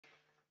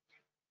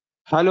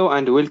Hello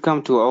and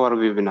welcome to our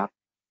webinar.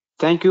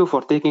 Thank you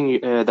for taking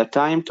the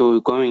time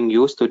to join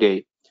us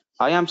today.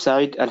 I am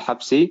Saeed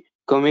Al-Habsi,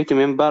 committee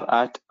member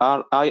at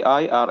our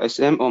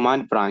IIRSM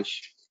Oman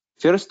branch.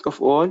 First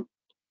of all,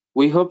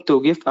 we hope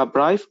to give a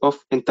brief of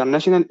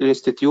International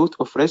Institute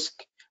of Risk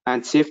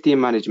and Safety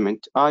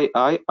Management,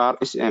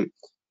 IIRSM,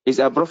 is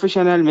a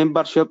professional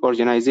membership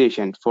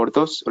organization for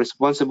those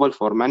responsible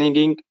for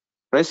managing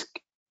risk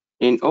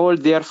in all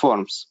their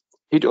forms.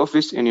 Head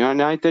office in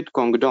United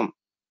Kingdom.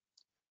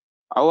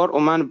 Our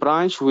Oman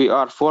branch, we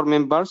are 4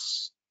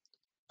 members.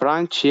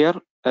 Branch Chair,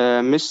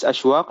 Ms.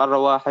 Ashwaq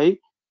Al-Rawahi,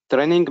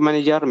 Training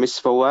Manager, Ms.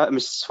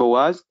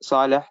 Fawaz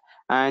Saleh,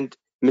 and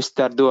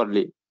Mr.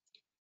 Dorley.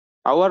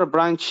 Our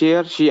branch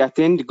chair, she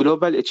attend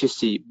Global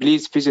HSC.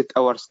 Please visit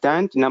our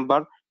stand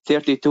number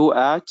 32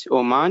 at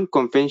Oman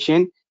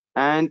Convention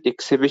and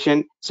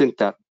Exhibition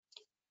Center.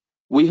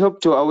 We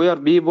hope to aware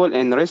people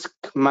in risk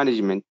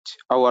management.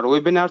 Our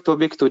webinar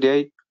topic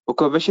today,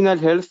 occupational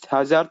health,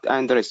 hazard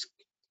and risk.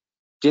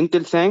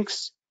 Gentle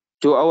thanks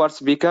to our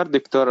speaker,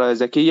 Dr.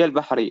 Zakiya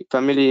Al-Bahri,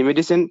 Family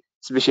Medicine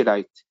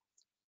Specialist.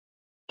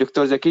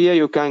 Dr. Zakiya,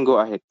 you can go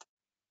ahead.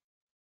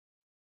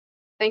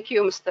 Thank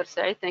you, Mr.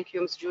 Saeed. Thank you,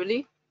 Ms.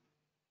 Julie.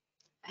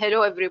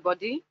 Hello,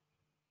 everybody.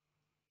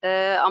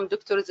 I'm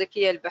Dr.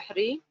 Zakiya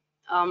Al-Bahri.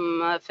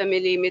 I'm a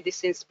family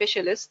medicine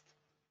specialist,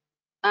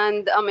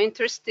 and I'm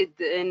interested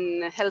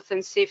in health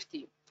and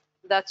safety.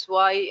 That's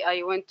why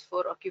I went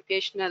for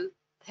occupational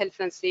health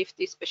and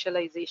safety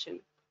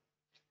specialization.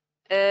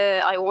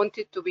 I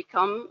wanted to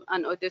become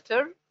an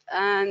auditor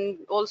and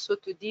also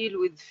to deal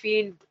with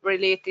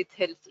field-related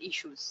health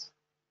issues.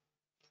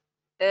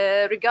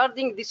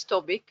 Regarding this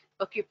topic,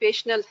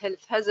 occupational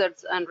health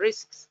hazards and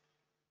risks,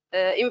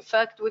 in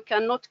fact, we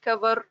cannot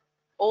cover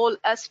all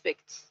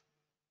aspects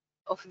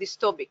of this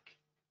topic.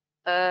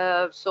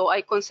 So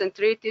I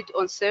concentrated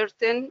on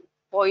certain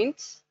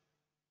points.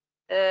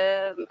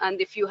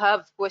 And if you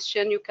have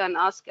question, you can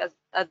ask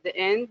at the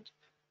end,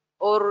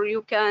 or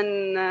you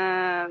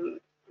can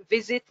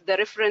visit the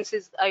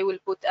references I will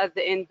put at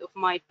the end of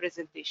my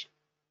presentation.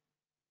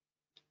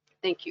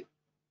 Thank you.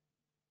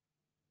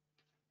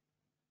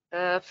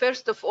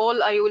 First of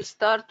all, I will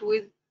start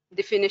with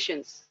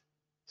definitions.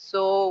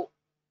 So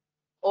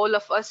all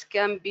of us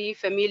can be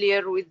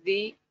familiar with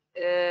the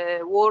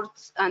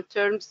words and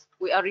terms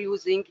we are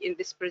using in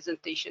this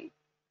presentation.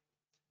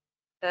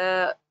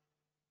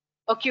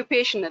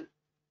 Occupational.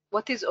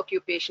 What is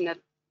occupational?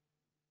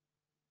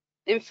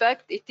 In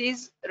fact, it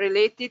is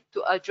related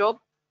to a job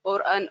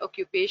or an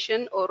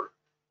occupation or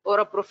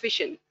a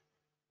profession.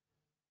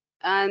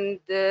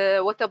 And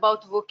what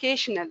about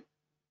vocational?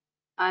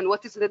 And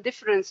what is the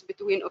difference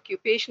between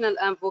occupational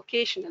and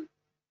vocational?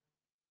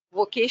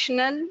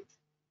 Vocational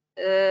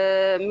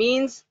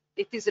means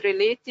it is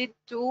related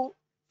to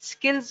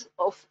skills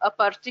of a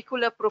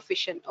particular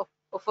profession, of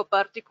a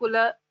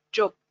particular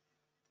job.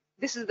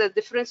 This is the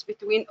difference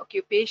between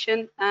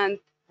occupation and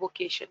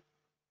vocation.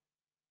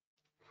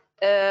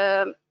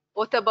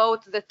 What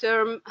about the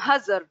term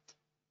hazard?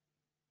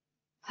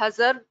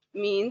 Hazard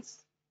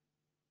means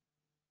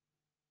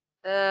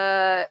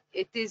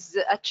it is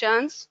a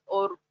chance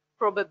or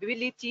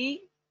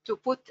probability to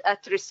put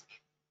at risk.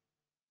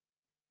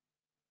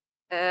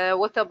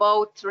 What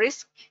about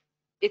risk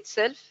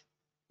itself?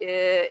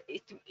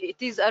 It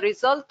is a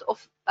result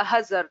of a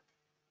hazard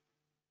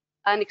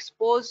and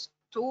exposed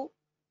to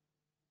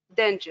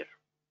danger.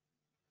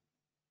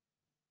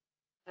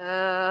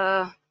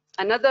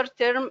 Another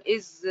term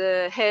is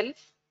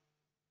health.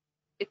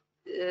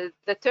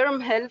 The term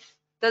health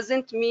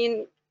doesn't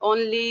mean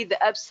only the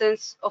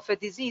absence of a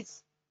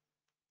disease.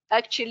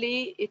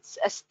 Actually, it's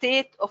a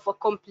state of a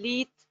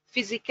complete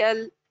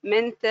physical,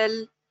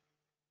 mental,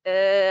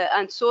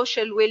 and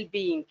social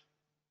well-being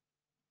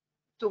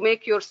to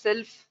make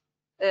yourself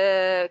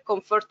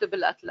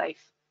comfortable at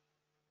life.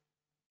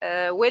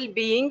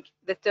 Well-being,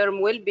 the term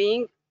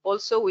well-being,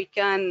 also we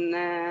can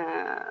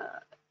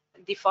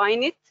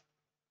define it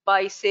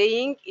by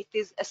saying it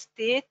is a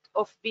state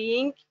of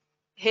being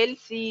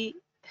healthy,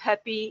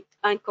 happy,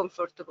 and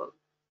comfortable.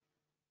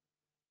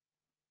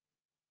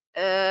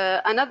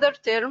 Another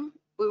term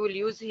we will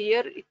use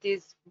here, it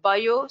is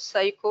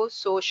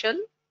biopsychosocial.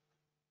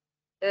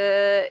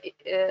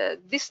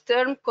 This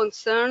term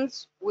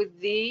concerns with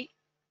the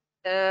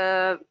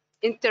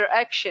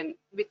interaction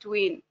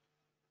between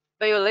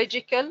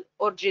biological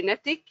or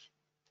genetic,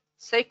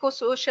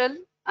 psychosocial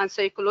and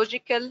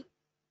psychological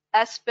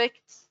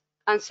aspects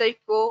and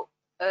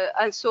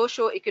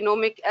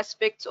socio-economic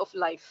aspects of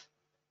life.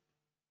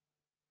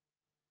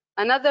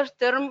 Another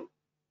term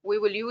we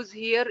will use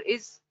here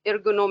is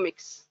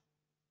ergonomics.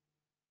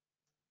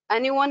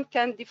 Anyone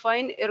can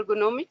define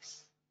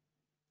ergonomics?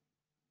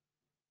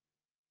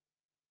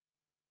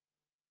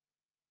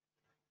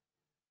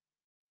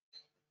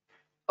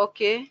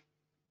 Okay,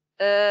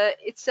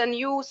 it's a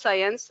new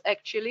science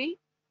actually,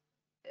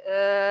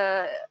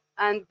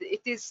 and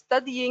it is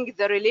studying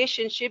the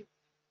relationship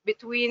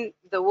between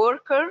the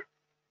worker,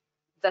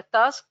 the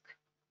task,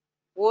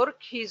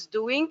 work he's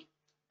doing,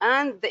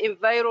 and the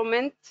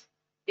environment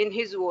in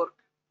his work.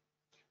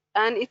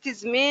 and it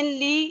is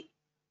mainly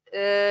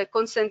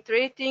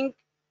concentrating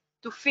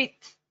to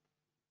fit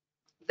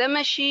the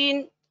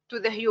machine to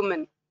the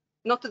human,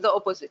 not the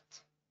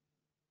opposite.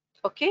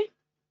 Okay?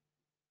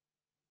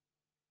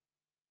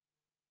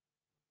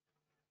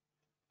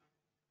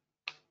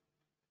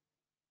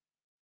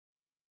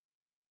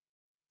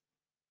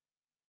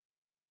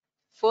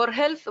 For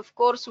health, of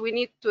course, we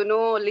need to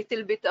know a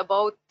little bit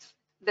about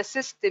the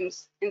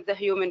systems in the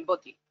human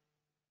body.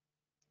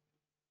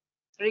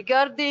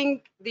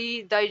 Regarding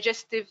the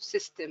digestive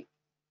system,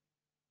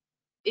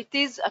 it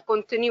is a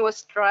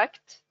continuous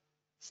tract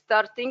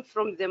starting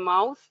from the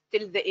mouth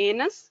till the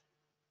anus,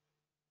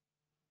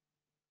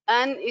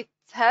 and it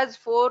has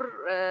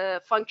four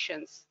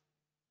functions.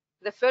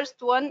 The first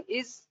one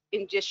is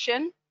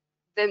ingestion,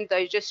 then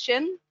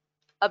digestion,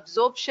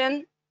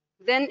 absorption,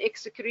 then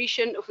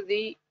excretion of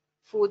the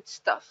food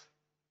stuff.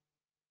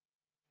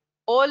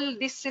 All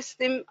this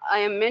system I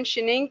am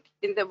mentioning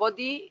in the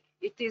body,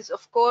 it is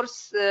of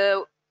course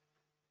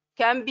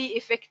can be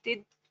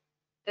affected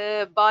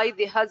by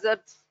the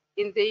hazards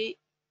in the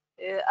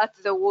at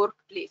the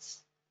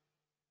workplace.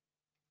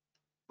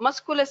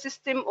 Muscular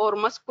system or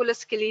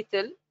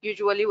musculoskeletal,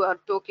 usually we are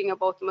talking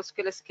about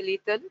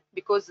musculoskeletal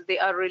because they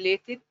are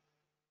related,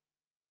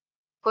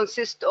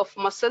 consist of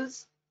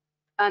muscles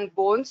and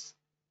bones,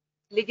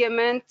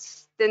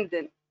 ligaments,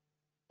 tendon.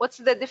 What's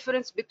the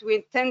difference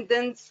between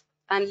tendons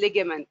and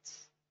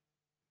ligaments?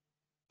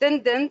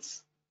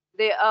 Tendons,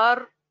 they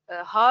are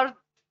hard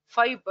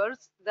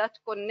fibers that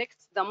connect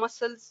the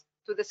muscles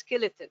to the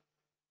skeleton,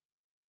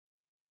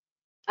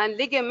 and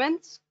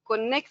ligaments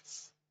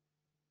connects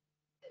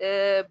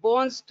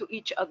bones to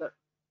each other.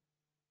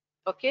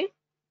 Okay?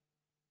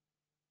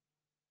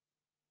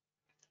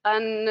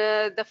 And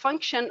the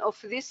function of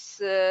these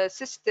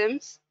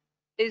systems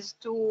is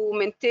to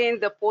maintain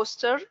the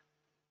posture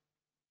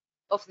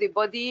of the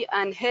body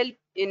and help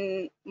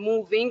in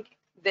moving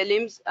the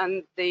limbs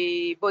and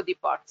the body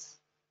parts.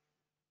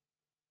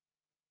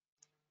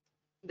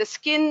 The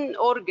skin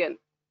organ,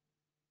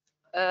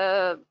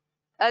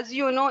 as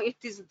you know, it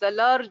is the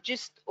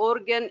largest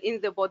organ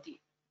in the body,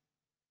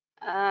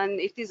 and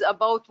it is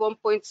about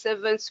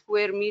 1.7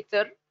 square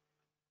meter,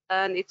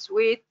 and its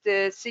weight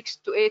 6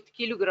 to 8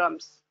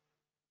 kilograms.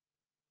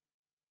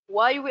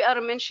 Why we are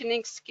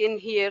mentioning skin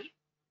here?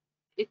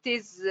 It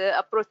is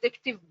a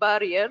protective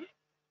barrier,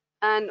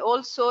 and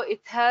also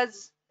it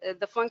has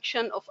the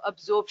function of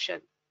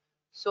absorption.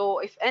 So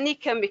if any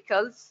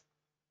chemicals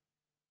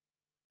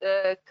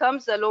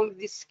comes along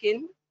the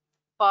skin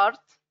part,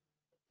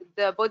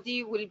 the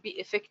body will be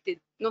affected,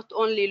 not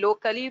only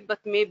locally, but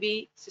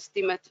maybe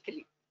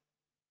systematically.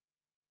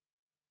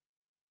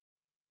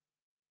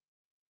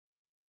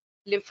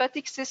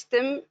 Lymphatic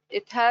system,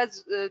 it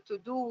has to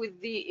do with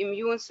the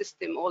immune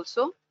system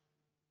also.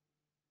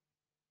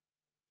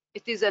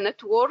 It is a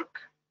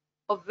network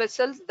of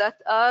vessels that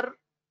are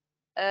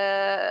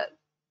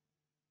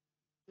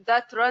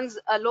that runs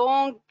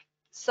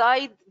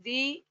alongside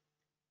the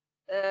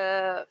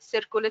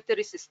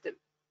circulatory system.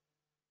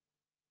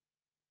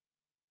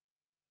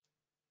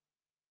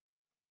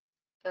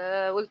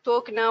 We'll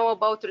talk now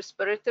about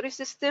respiratory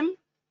system.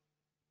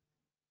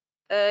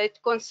 It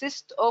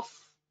consists of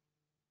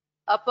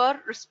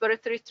upper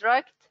respiratory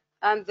tract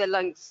and the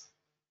lungs.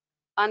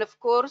 And of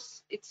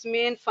course, its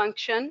main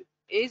function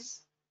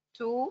is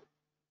to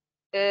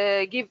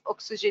give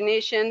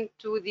oxygenation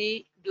to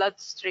the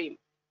bloodstream.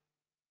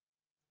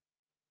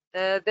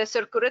 The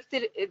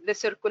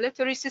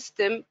circulatory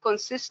system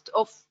consists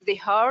of the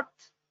heart,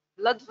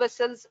 blood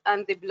vessels,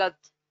 and the blood.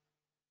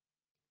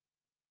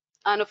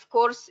 And of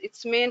course,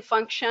 its main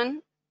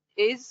function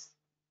is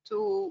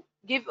to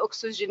give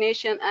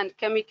oxygenation and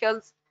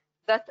chemicals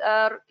that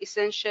are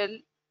essential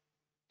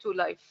to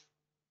life.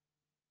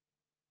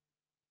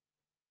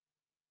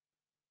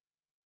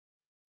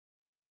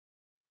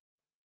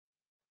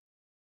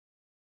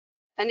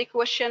 Any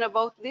question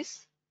about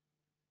this?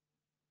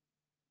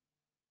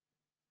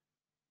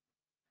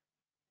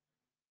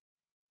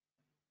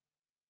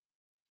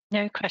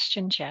 No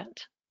questions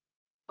yet.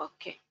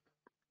 Okay.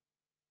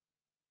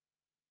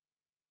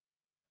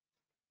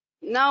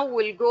 Now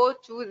we'll go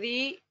to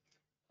the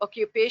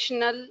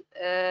occupational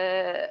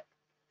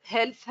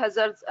health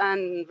hazards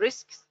and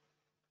risks.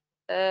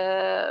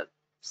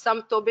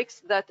 Some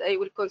topics that I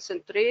will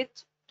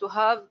concentrate to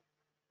have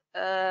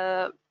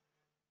a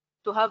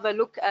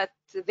look at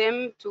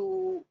them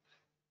to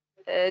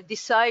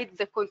decide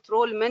the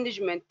control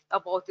management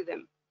about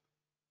them.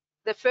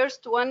 The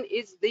first one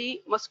is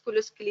the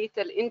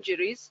musculoskeletal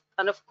injuries,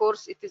 and of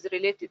course it is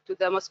related to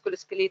the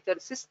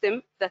musculoskeletal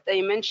system that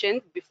I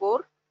mentioned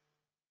before.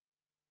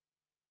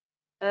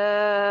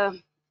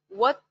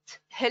 What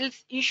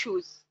health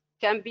issues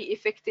can be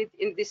affected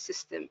in this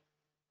system?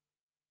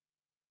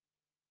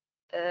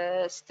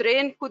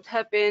 Strain could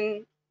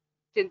happen,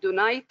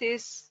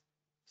 tendonitis,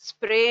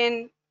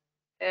 sprain,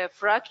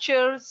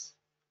 fractures.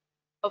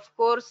 Of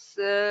course,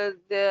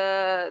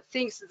 the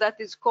things that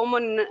is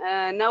common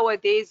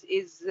nowadays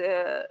is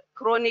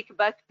chronic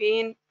back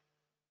pain,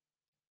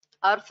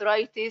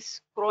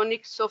 arthritis,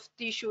 chronic soft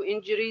tissue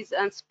injuries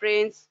and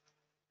sprains,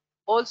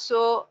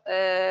 also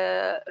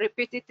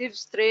repetitive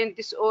strain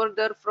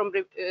disorder from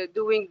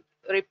doing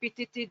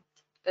repetitive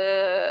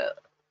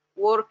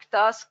work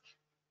task,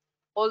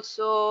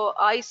 also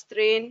eye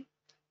strain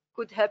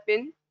could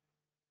happen,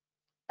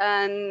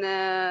 and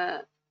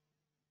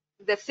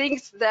the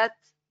things that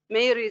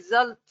may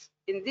result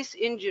in these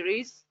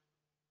injuries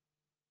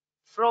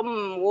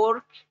from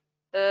work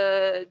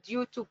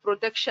due to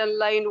production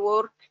line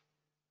work,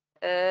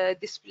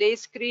 display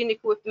screen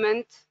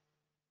equipment,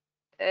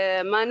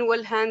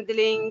 manual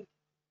handling,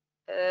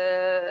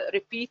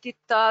 repeated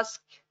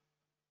task,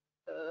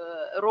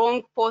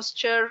 wrong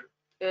posture,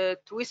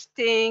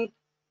 twisting,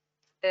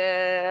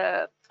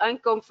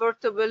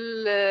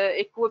 uncomfortable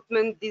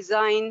equipment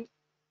design,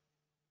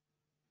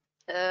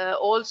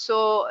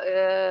 also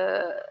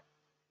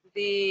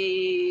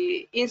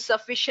the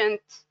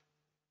insufficient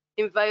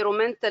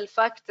environmental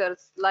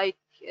factors like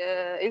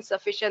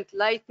insufficient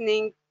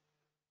lighting.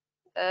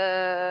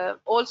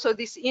 Also,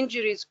 these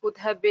injuries could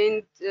have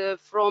been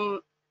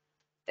from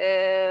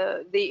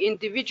the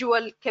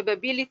individual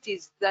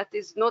capabilities that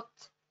is not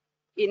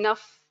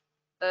enough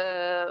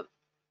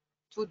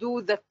to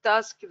do the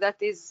task that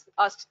is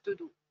asked to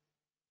do.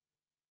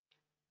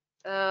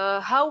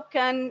 How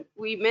can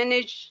we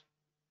manage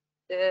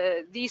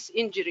these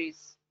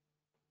injuries?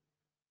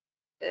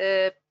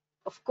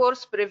 Of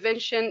course,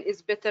 prevention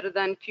is better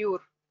than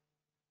cure.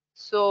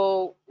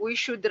 So we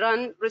should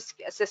run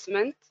risk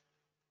assessment,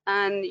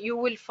 and you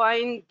will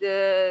find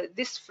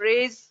this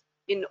phrase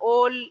in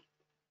all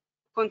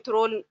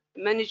control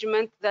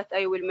management that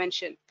I will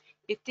mention.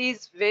 It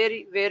is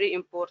very, very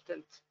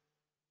important.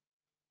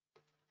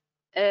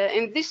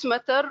 In this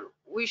matter,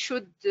 we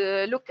should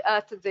look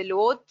at the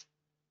load,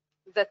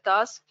 the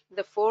task,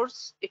 the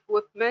force,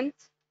 equipment,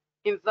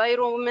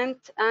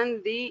 environment,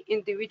 and the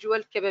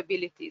individual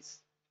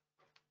capabilities.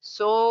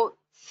 So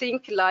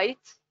think light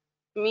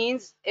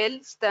means L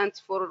stands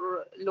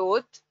for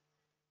load,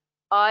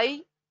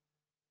 I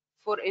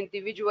for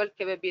individual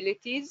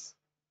capabilities,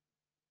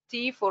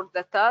 T for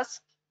the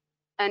task,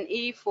 and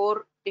E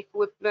for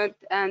equipment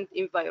and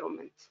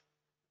environment.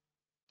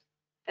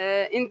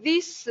 In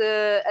this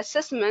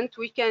assessment,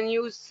 we can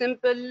use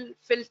simple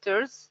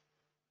filters,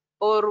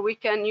 or we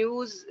can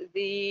use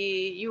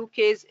the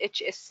UK's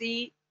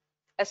HSC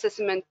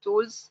assessment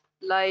tools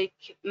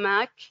like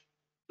MAC,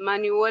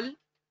 manual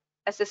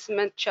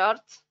assessment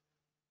chart,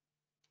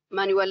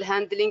 manual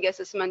handling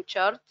assessment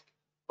chart,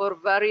 or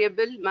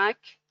variable MAC,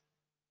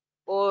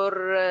 or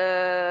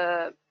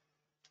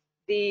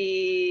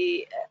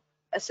the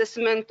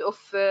assessment of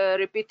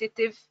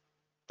repetitive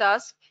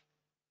task,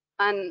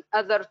 and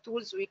other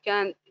tools you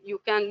can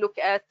look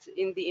at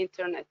in the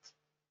internet.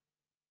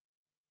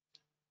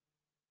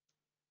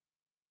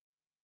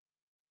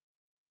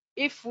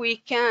 If we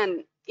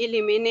can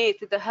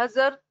eliminate the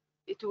hazard,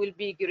 it will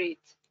be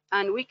great.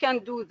 And we can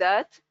do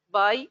that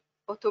by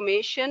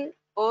automation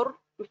or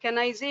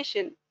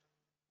mechanization,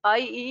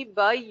 i.e.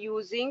 by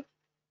using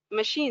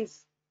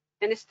machines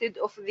instead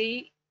of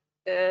the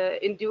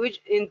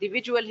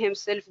individual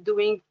himself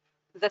doing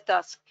the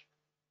task.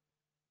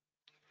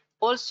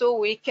 Also,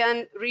 we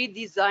can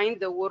redesign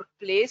the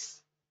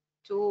workplace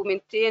to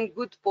maintain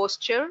good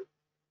posture,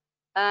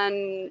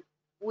 and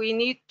we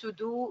need to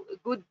do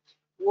good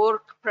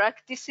work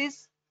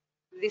practices.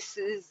 This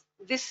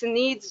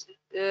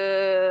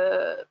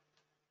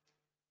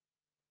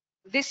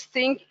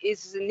thing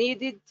is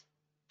needed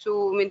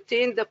to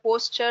maintain the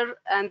posture,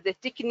 and the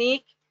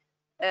technique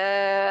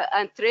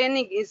and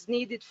training is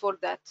needed for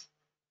that.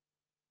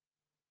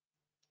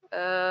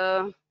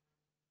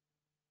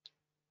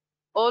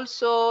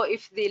 Also,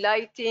 if the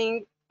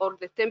lighting or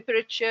the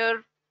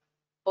temperature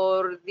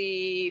or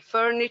the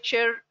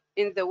furniture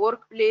in the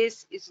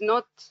workplace is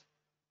not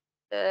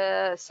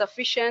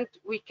sufficient,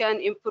 we can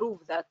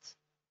improve that.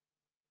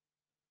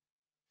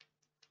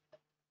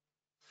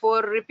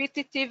 For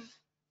repetitive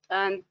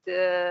and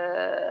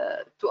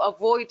to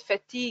avoid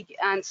fatigue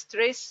and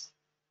stress,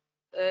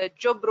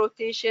 job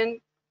rotation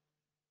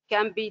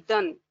can be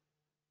done,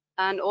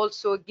 and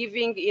also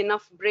giving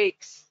enough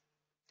breaks,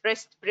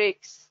 rest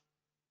breaks.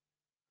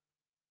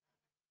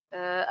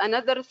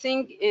 Another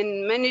thing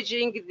in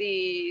managing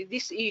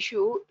this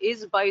issue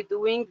is by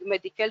doing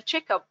medical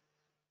checkup.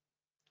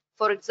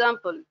 For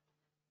example,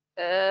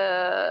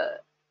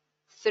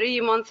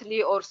 3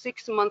 monthly or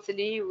 6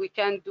 monthly, we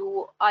can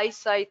do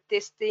eyesight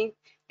testing,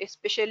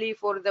 especially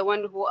for the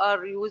one who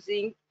are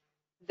using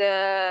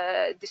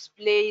the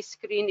display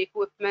screen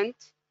equipment.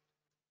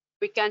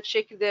 We can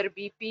check their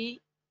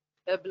BP,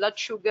 blood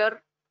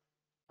sugar,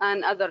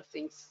 and other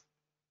things.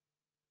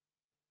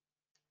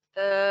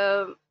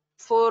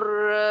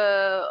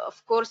 Of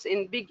course,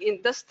 in big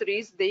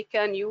industries, they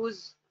can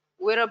use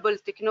wearable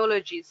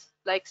technologies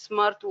like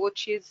smart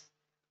watches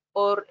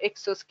or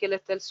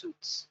exoskeletal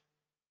suits.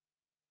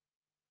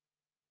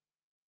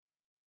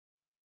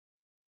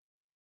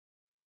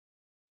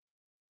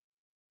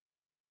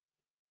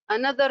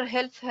 Another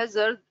health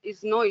hazard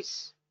is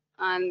noise,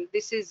 and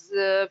this is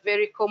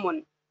very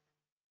common.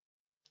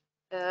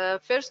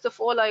 First of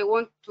all, I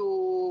want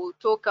to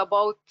talk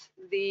about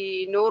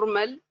the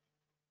normal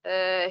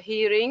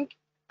hearing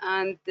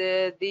and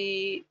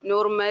the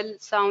normal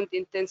sound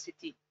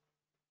intensity.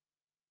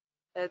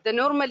 The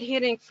normal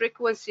hearing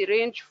frequency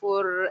range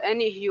for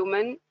any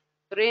human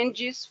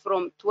ranges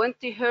from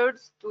 20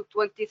 Hz to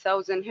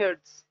 20,000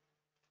 Hz.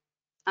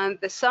 And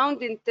the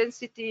sound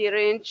intensity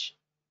range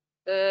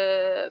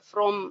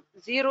from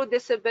 0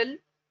 decibel,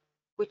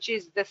 which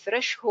is the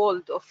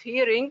threshold of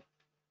hearing,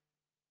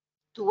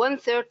 to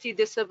 130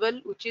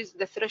 decibel, which is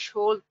the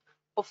threshold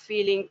of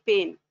feeling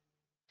pain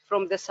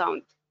from the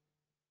sound.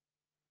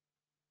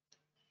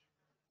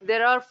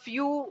 There are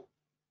few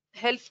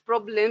health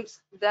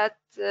problems that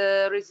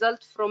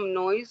result from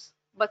noise,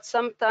 but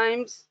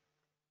sometimes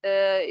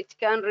it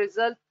can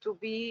result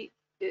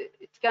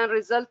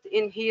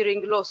in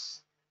hearing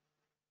loss.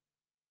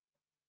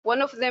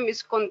 One of them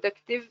is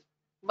conductive,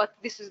 but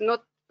this is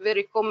not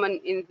very common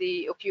in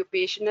the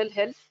occupational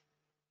health.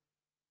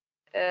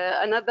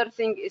 Another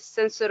thing is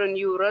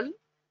sensorineural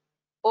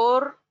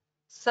or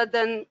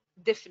sudden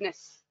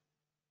deafness.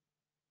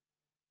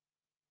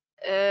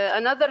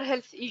 Another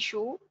health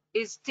issue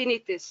is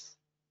tinnitus,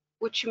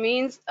 which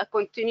means a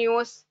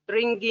continuous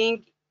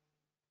ringing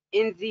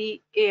in the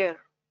ear.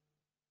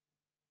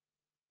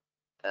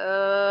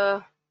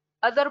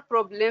 Other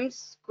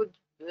problems could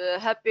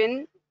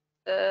happen,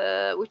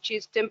 which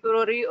is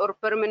temporary or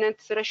permanent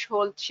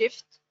threshold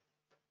shift,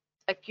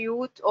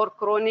 acute or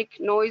chronic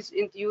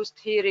noise-induced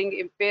hearing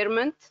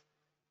impairment.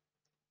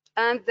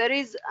 And there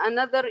is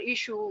another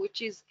issue,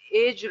 which is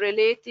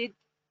age-related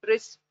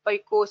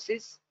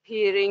presbycusis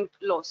hearing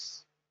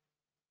loss.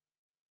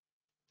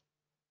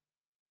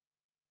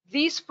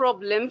 These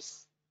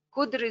problems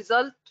could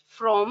result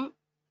from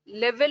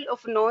level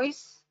of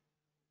noise,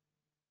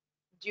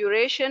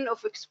 duration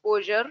of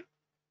exposure,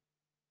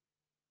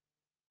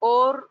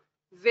 or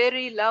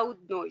very loud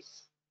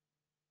noise.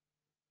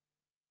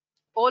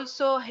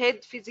 Also,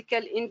 head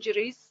physical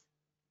injuries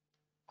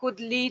could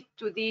lead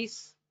to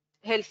these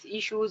health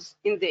issues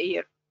in the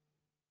ear.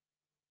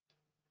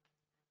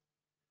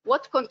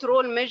 What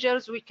control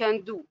measures we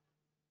can do?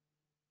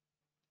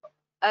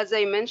 As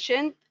I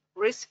mentioned,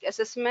 risk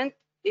assessment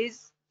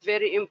is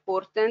very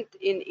important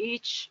in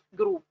each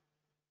group.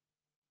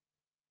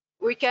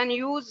 We can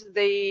use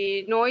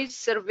the noise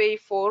survey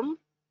form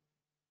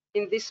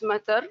in this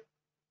matter.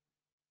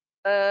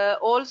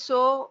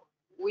 Also,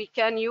 we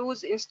can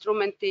use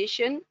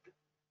instrumentation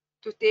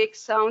to take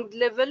sound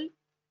level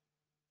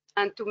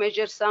and to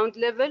measure sound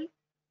level.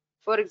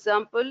 For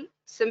example,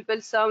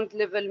 simple sound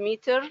level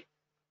meter,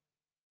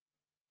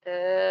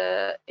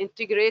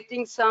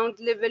 integrating sound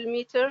level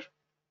meter,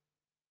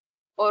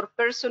 or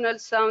personal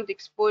sound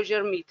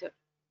exposure meter.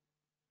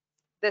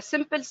 The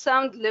simple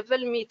sound level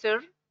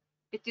meter,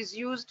 it is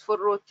used for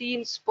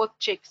routine spot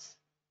checks.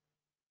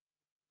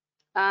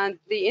 And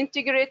the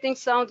integrating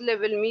sound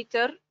level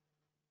meter,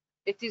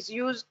 it is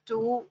used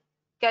to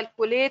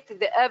calculate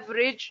the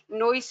average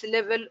noise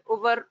level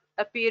over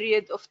a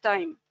period of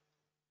time.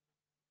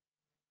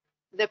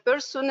 The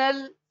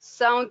personal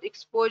sound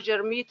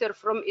exposure meter,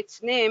 from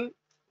its name,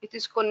 it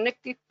is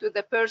connected to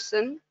the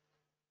person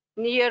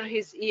near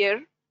his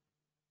ear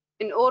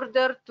in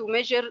order to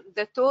measure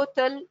the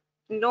total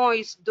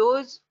noise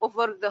dose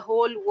over the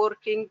whole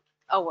working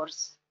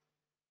hours.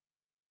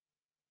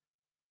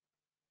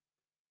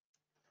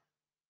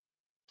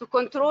 To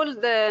control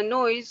the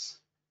noise,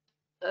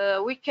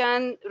 we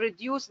can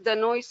reduce the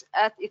noise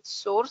at its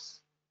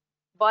source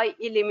by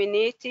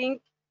eliminating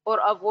or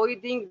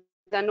avoiding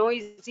the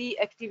noisy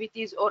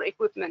activities or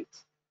equipment.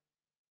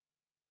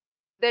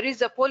 There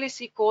is a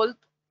policy called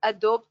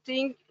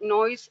Adopting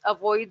Noise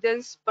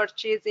Avoidance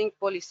Purchasing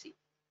Policy.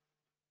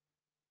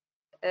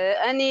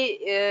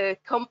 Any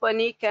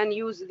company can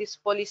use this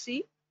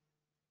policy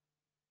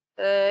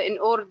in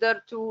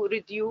order to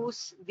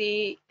reduce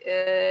the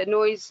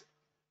noise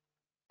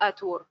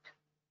at work.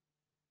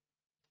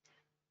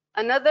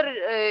 Another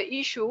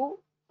issue,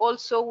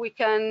 also we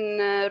can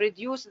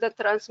reduce the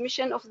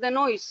transmission of the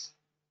noise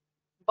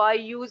by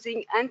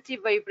using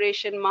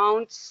anti-vibration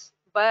mounts,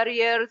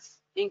 barriers,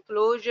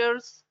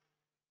 enclosures,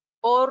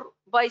 or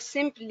by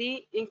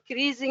simply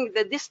increasing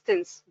the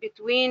distance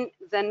between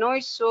the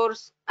noise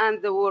source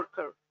and the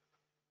worker,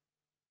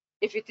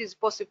 if it is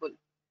possible.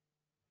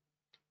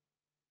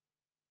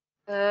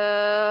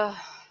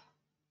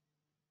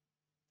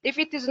 If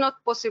it is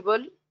not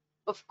possible,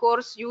 of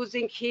course,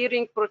 using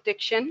hearing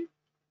protection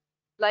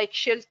like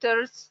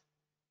shelters,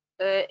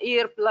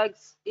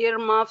 earplugs,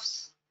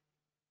 earmuffs,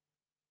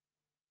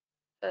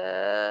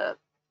 and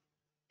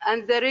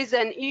there is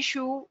an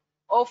issue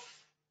of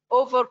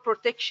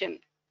overprotection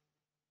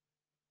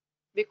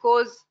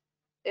because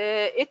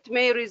it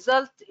may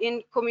result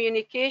in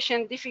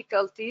communication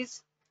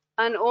difficulties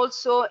and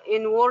also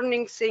in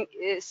warning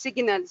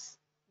signals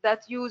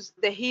that use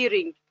the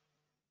hearing.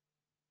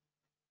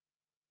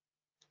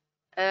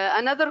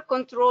 Another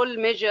control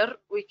measure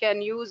we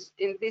can use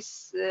in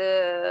this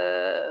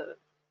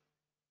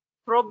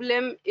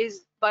problem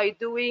is by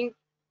doing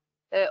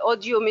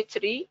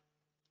audiometry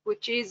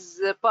which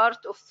is part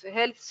of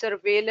health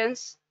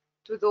surveillance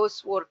to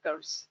those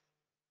workers.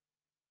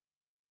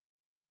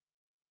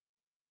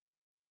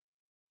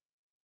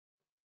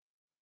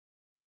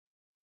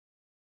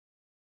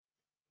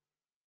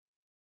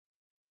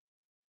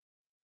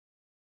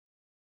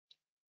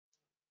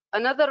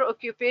 Another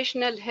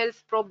occupational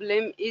health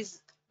problem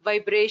is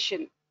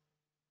vibration.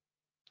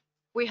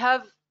 We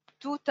have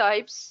two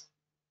types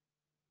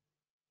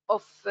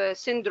of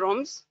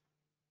syndromes,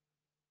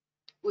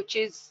 which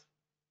is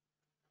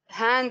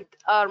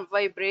hand-arm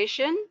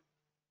vibration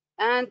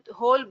and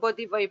whole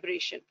body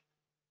vibration.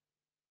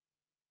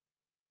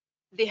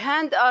 The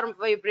hand-arm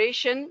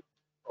vibration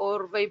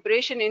or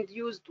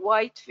vibration-induced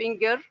white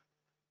finger,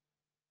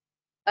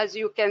 as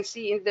you can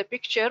see in the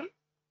picture,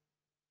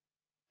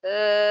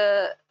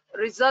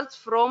 results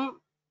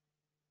from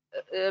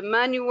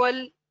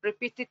manual,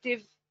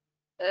 repetitive,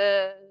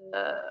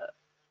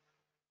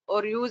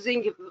 or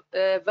using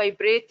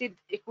vibrated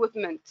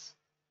equipment.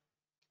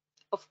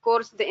 Of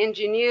course, the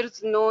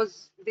engineers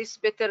knows this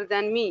better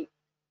than me.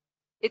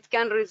 It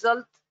can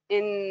result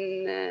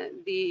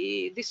in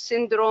this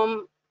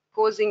syndrome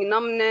causing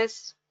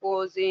numbness,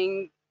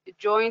 causing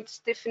joint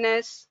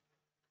stiffness,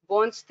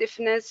 bone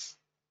stiffness,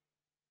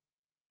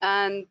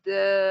 and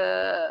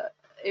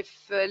if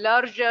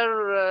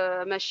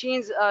larger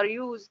machines are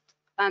used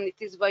and it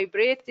is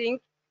vibrating,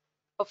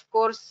 of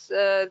course,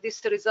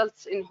 this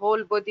results in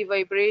whole body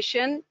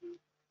vibration,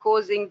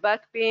 causing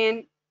back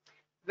pain,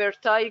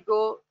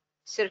 vertigo,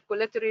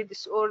 circulatory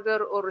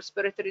disorder or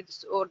respiratory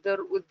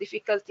disorder with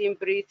difficulty in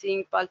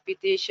breathing,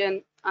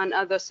 palpitation, and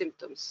other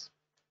symptoms.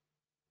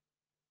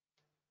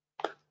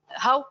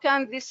 How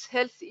can this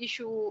health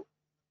issue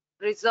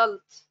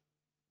result?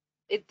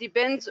 It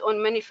depends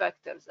on many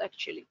factors,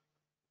 actually.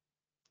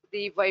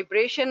 The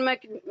vibration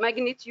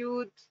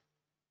magnitude,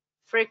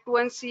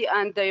 frequency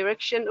and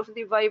direction of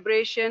the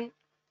vibration,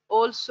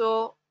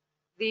 also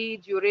the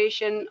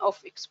duration of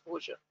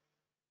exposure.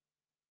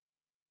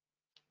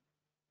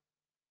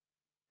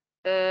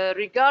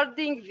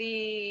 Regarding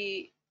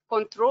the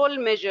control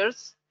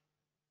measures,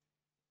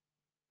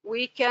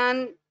 we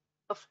can,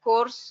 of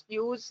course,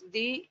 use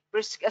the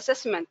risk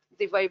assessment,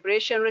 the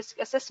vibration risk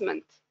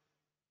assessment.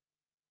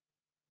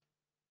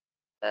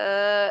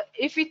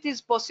 If it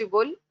is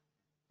possible,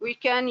 we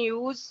can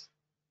use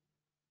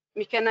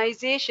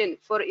mechanization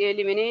for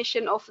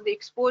elimination of the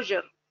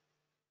exposure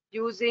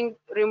using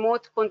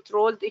remote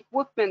controlled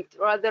equipment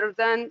rather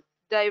than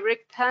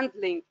direct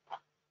handling.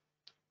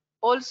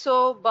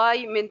 Also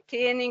by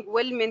maintaining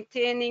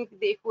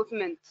the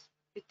equipment.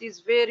 It is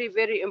very,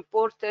 very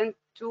important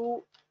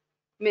to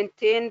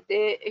maintain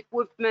the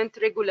equipment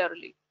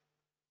regularly.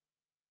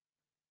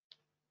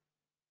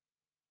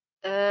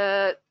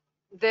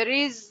 There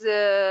is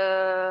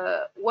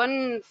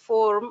one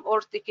form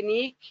or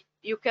technique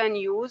you can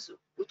use,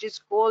 which is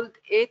called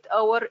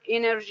 8-hour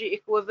energy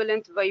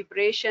equivalent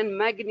vibration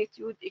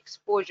magnitude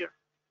exposure.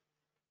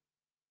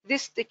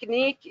 This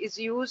technique is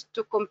used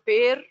to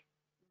compare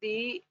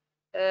the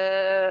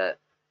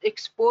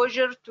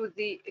exposure to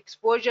the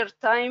exposure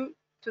time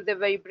to the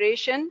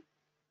vibration,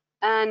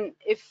 and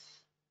if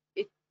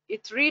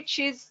it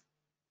reaches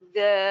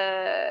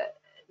the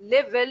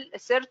level, a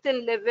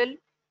certain level,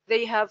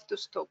 they have to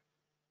stop.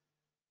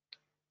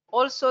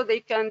 Also,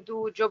 they can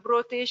do job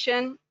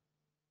rotation,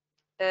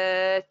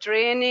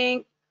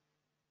 training,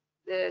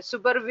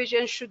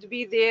 supervision should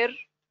be there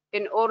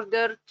in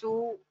order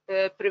to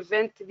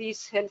prevent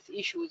these health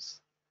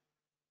issues.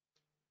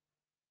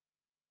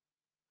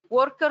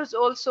 Workers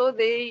also,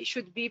 they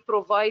should be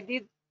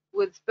provided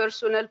with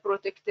personal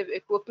protective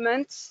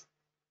equipments.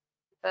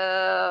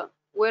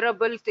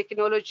 Wearable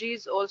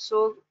technologies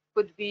also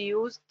could be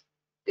used,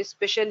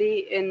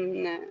 especially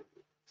in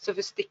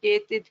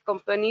sophisticated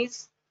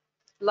companies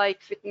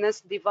like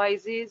fitness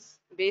devices,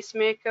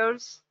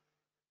 pacemakers,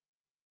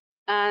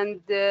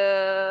 and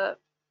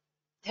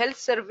health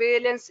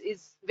surveillance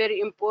is very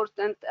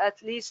important,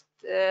 at least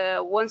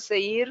once a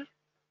year,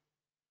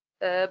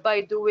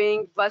 by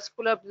doing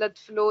vascular blood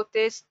flow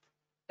test,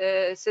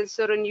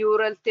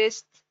 sensorineural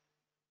test,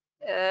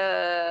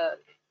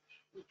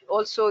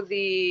 also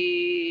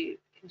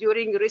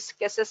during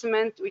risk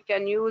assessment, we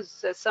can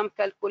use some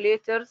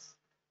calculators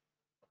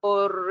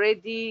or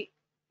ready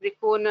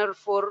reckoner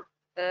for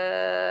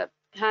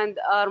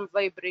hand-arm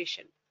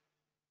vibration.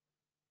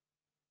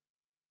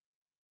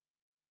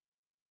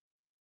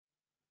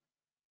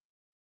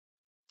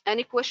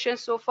 Any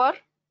questions so far?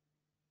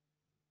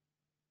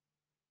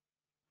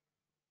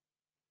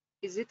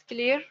 Is it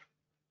clear?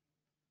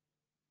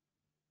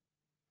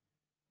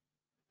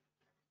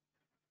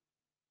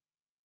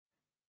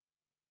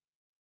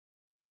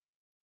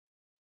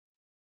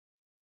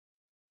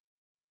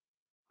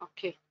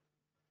 Okay.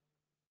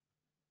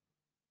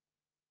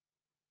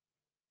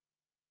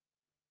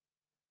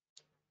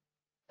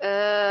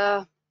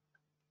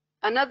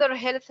 Another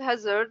health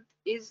hazard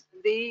is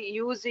the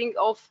using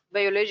of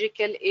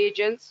biological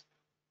agents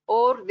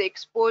or the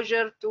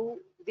exposure to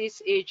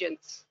these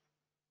agents.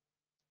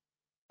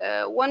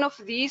 One of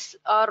these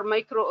are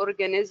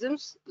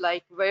microorganisms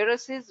like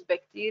viruses,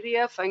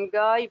 bacteria,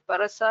 fungi,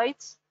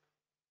 parasites,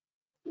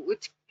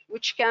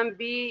 which can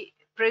be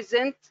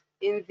present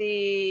in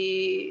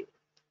the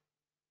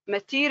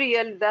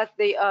material that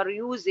they are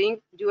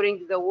using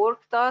during the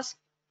work task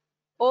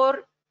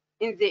or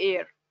in the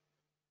air.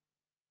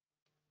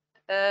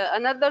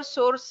 Another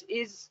source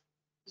is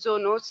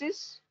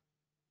zoonosis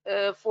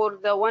for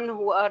the one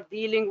who are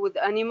dealing with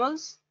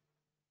animals.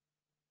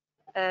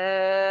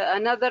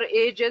 Another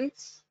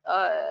agents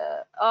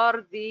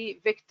are the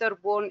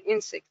vector-borne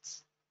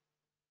insects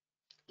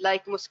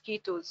like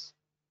mosquitoes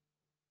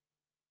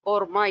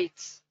or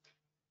mites.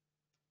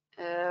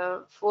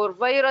 For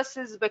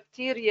viruses,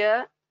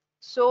 bacteria,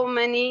 so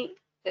many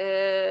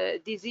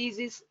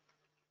diseases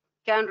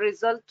can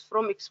result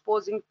from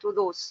exposing to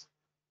those.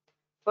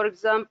 For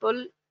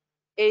example,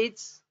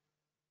 AIDS,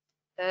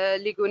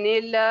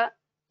 Legionella,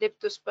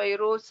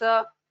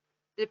 leptospirosis,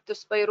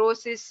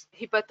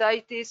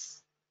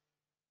 hepatitis,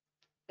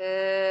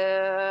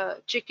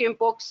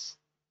 chickenpox.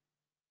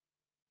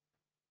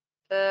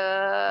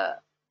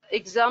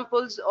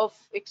 Examples of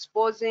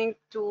exposing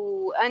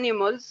to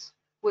animals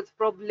with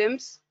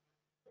problems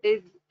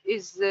is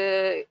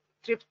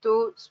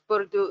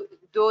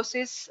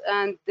cryptosporidiosis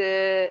and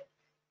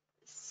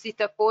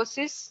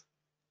psittacosis,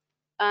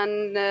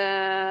 and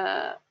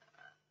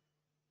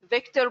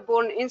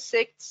vector-borne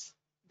insects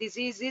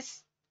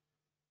diseases.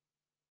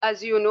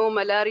 As you know,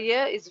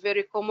 malaria is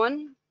very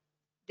common,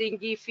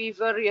 dengue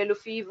fever, yellow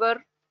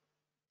fever,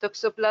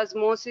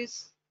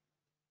 toxoplasmosis,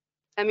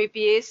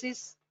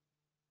 amoebiasis.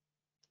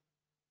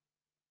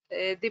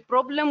 The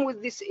problem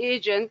with this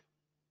agent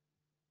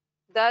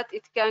that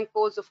it can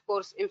cause, of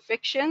course,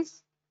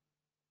 infections.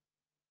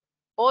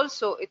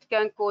 Also, it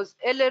can cause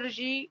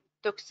allergy,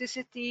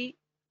 toxicity,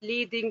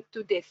 leading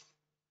to death.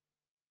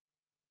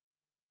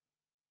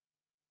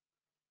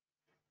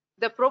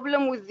 The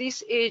problem with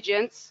these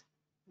agents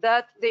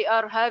that they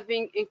are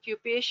having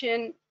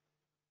incubation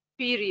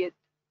period,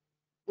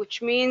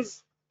 which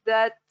means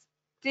that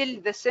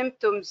till the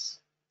symptoms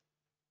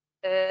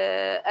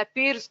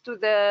appears to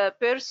the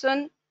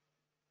person,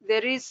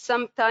 there is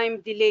some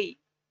time delay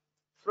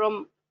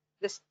from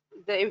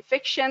the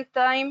infection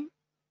time,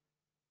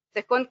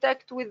 the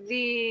contact with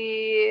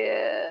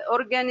the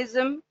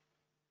organism,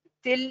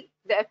 till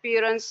the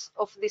appearance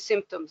of the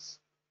symptoms.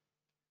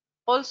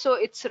 Also,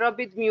 it's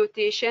rapid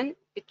mutation.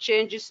 It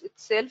changes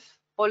itself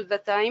all the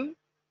time.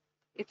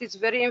 It is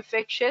very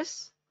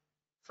infectious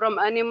from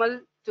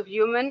animal to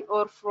human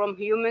or from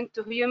human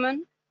to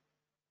human.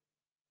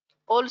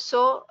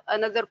 Also,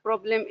 another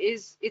problem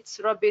is its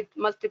rapid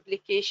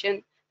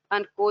multiplication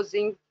and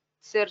causing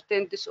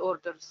certain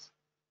disorders.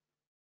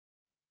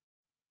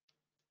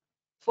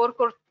 For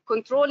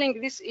controlling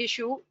this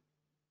issue,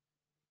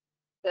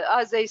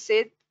 as I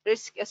said,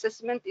 risk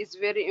assessment is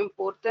very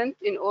important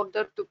in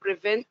order to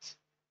prevent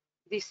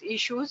these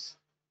issues.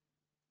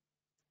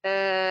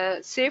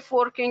 Safe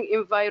working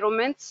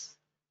environments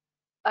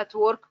at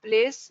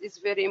workplace is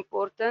very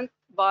important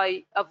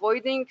by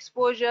avoiding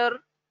exposure,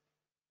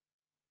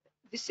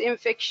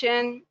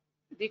 disinfection,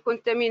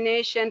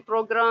 decontamination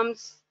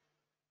programs,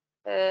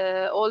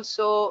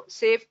 also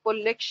safe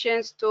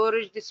collection,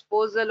 storage,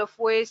 disposal of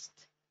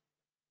waste,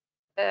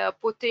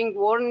 putting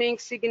warning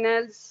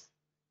signals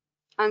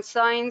and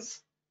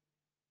signs,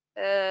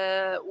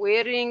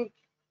 wearing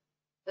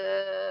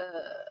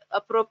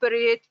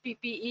appropriate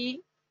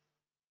PPE.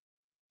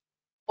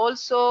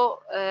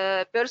 Also,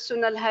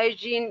 personal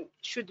hygiene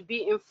should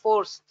be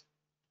enforced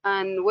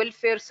and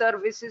welfare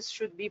services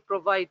should be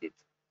provided.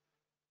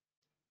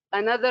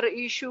 Another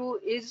issue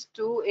is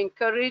to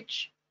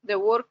encourage the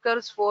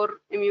workers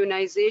for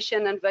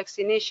immunization and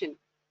vaccination.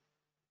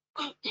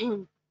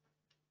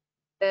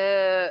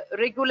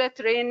 Regular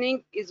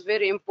training is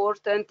very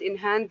important in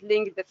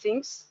handling the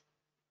things.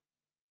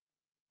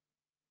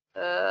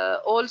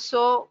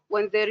 Also,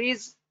 when there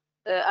is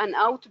an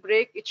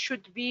outbreak, it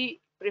should be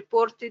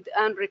reported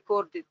and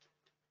recorded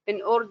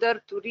in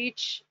order to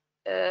reach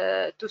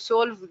to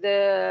solve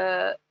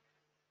the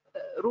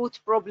root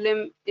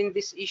problem in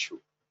this issue.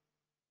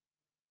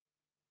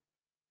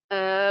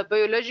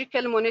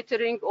 Biological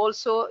monitoring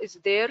also is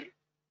there.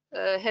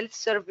 Health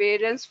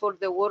surveillance for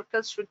the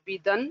workers should be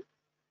done.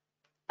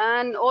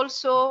 And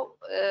also,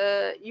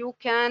 you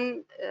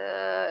can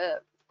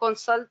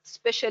consult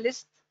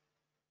specialists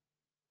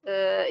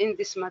in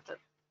this matter.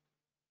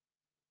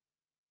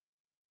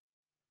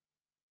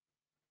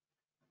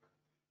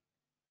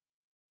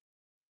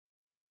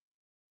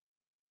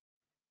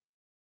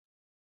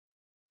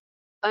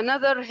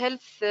 Another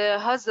health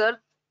hazard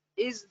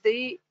is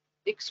the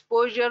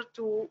exposure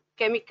to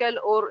chemical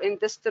or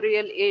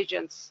industrial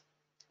agents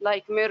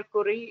like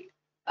mercury,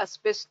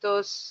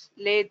 asbestos,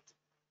 lead,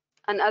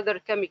 and other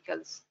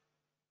chemicals.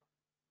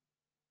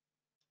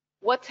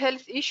 What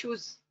health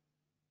issues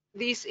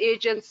these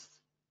agents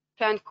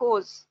can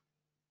cause?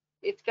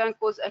 It can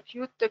cause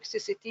acute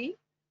toxicity,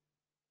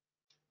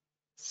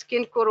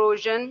 skin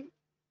corrosion,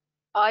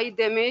 eye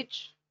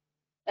damage,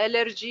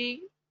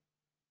 allergy,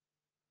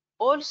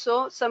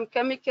 Also, some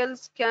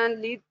chemicals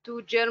can lead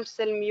to germ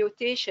cell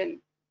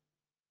mutation.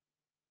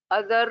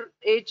 Other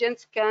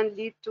agents can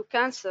lead to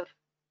cancer.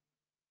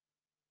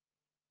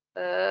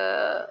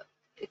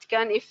 It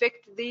can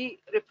affect the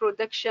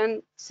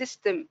reproduction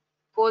system,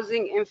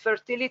 causing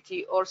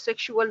infertility or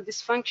sexual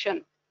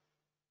dysfunction.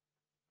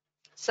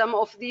 Some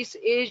of these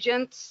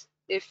agents,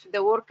 if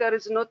the worker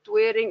is not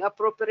wearing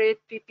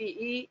appropriate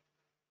PPE,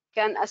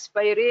 can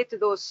aspirate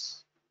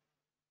those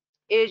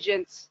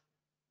agents.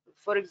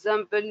 For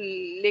example,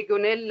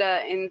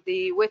 Legionella in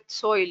the wet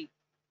soil.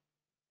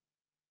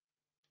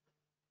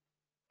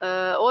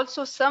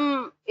 Also,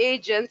 some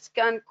agents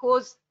can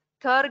cause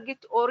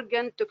target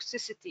organ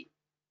toxicity.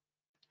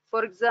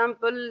 For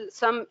example,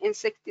 some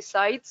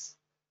insecticides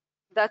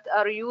that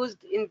are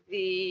used in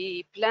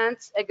the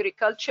plants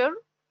agriculture,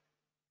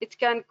 it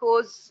can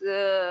cause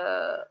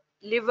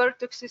liver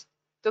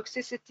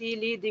toxicity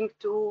leading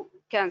to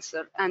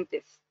cancer and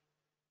death.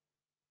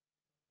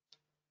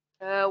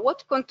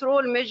 What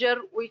control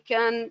measure we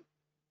can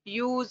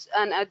use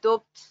and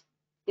adopt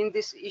in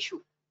this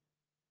issue?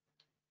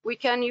 We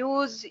can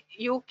use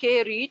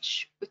UK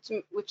REACH,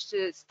 which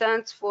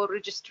stands for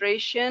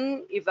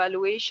Registration,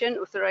 Evaluation,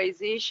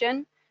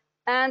 Authorization,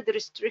 and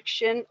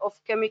Restriction of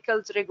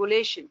Chemicals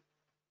Regulation.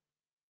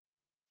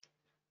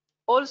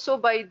 Also,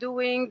 by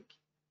doing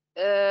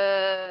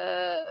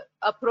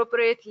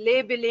appropriate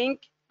labeling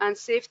and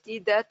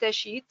safety data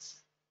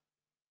sheets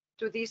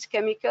to these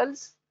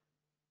chemicals,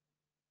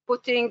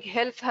 putting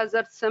health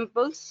hazard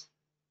samples.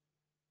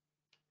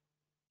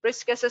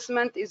 Risk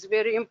assessment is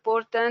very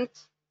important.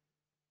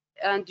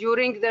 And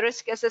during the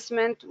risk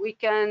assessment, we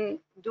can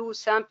do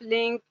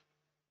sampling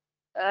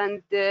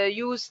and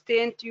use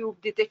stain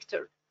tube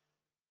detector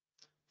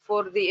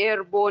for the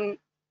airborne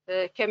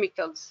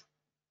chemicals.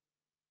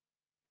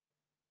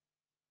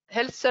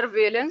 Health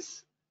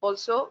surveillance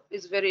also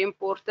is very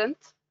important.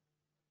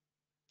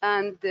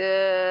 And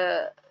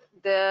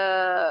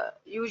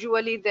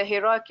usually the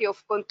hierarchy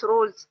of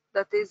controls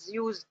that is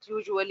used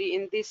usually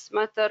in this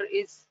matter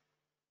is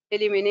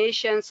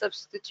elimination,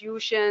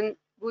 substitution,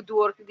 good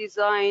work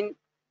design,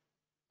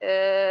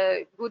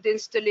 good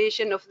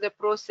installation of the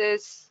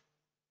process,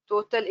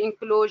 total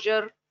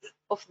enclosure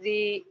of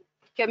the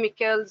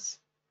chemicals,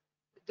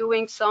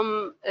 doing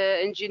some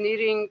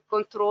engineering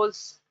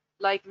controls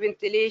like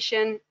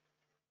ventilation,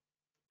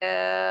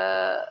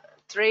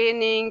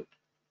 training,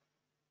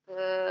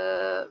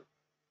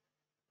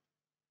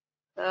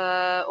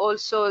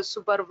 also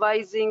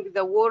supervising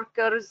the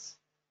workers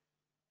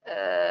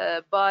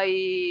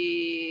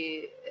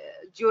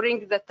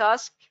during the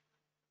task,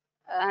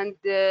 and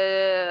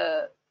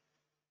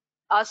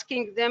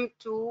asking them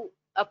to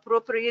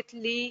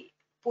appropriately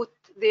put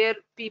their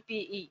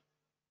PPE.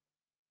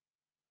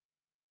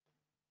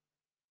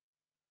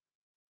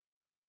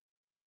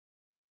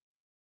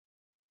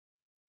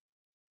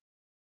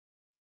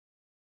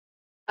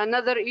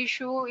 Another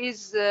issue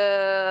is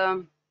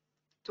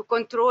to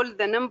control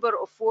the number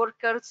of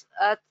workers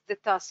at the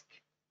task.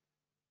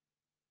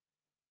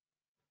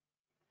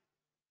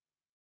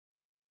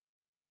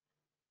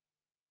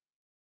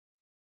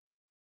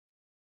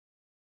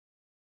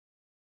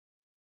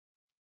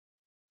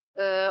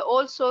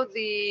 Also,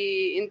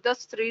 the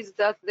industries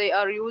that they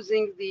are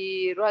using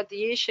the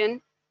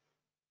radiation,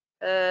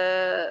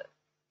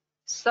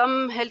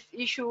 some health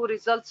issue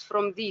results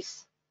from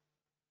this.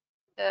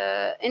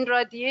 In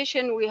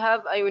radiation, we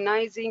have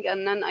ionizing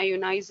and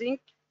non-ionizing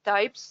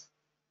types.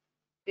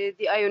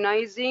 The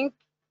ionizing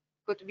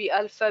could be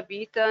alpha,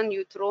 beta,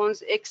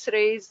 neutrons,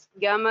 X-rays,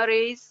 gamma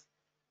rays.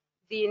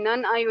 The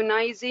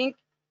non-ionizing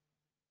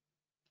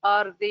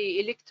are the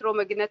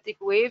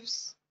electromagnetic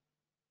waves,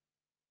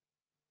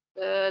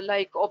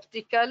 like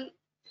optical,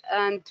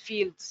 and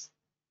fields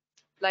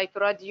like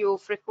radio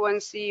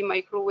frequency,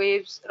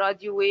 microwaves,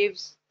 radio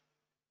waves.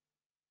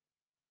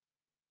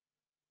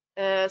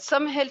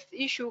 Some health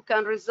issue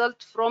can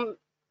result from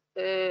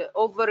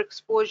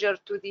overexposure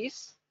to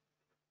these.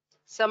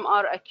 Some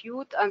are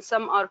acute and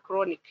some are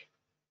chronic.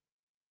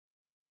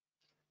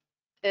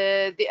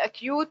 The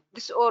acute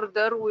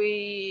disorder,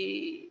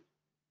 we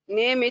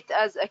name it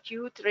as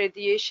acute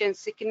radiation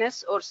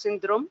sickness or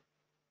syndrome.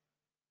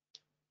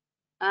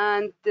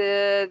 And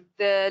the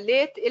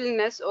late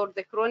illness or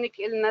the chronic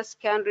illness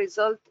can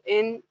result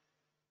in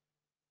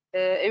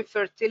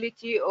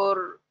infertility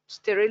or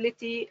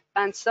sterility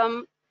and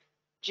some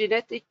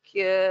genetic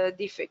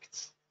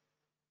defects.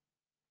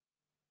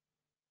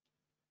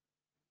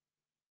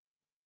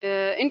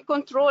 In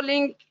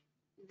controlling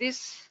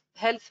this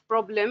health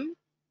problem,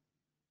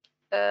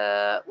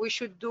 we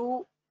should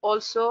do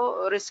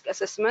also risk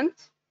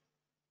assessment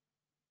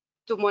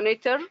to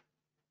monitor,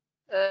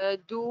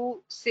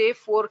 do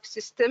safe work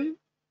system,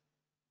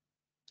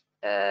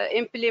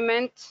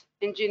 implement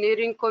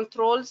engineering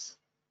controls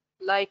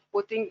like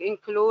putting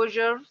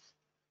enclosures,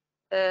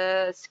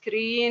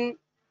 screen,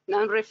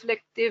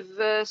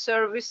 non-reflective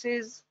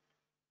surfaces,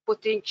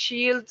 putting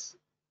shields,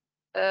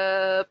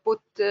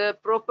 put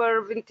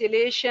proper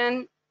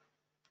ventilation,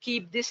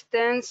 keep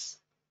distance,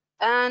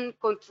 and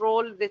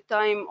control the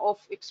time of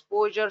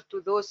exposure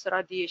to those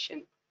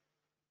radiation.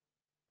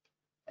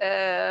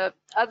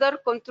 Other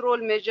control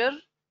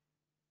measures,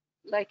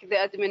 like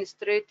the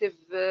administrative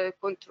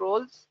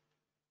controls,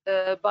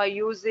 by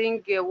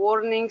using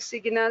warning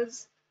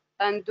signals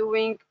and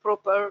doing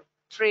proper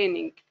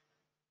training.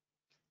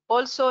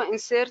 Also, in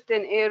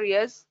certain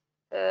areas,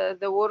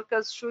 the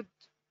workers should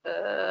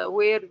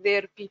wear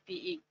their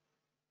PPE.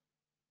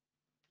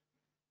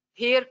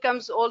 Here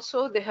comes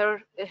also the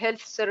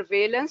health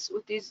surveillance,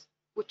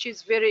 which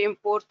is very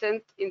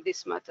important in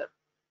this matter.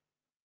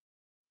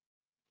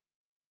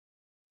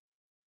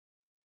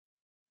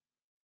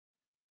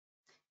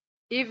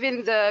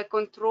 Even the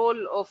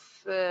control of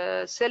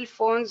cell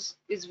phones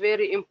is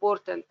very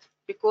important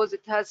because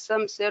it has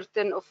some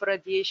certain of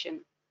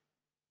radiation.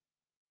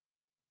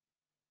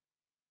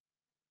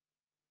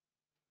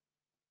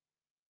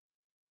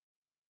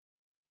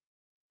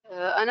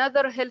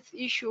 Another health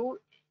issue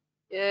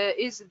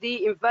is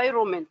the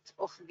environment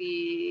of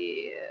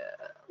the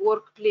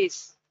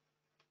workplace.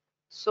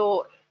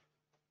 So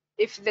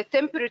if the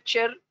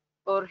temperature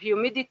or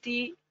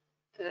humidity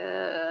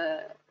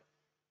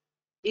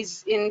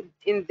is in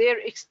their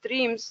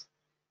extremes,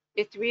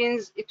 it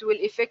means it will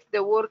affect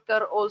the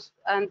worker also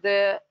and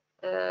the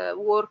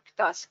work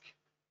task.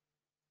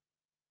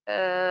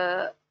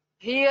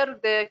 Here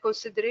the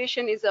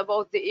consideration is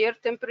about the air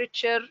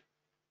temperature,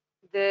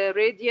 the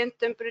radiant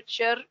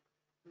temperature,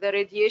 the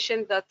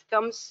radiation that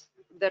comes,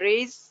 the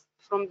rays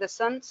from the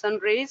sun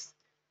rays,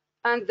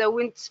 and the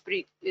wind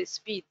speed.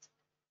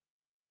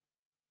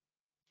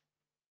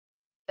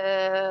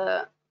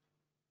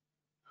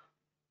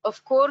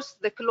 Of course,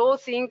 the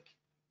clothing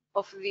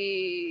of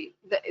the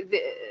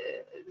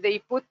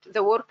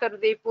worker,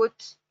 they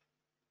put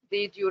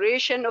the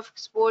duration of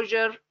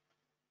exposure,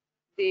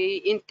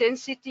 the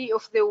intensity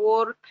of the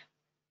work,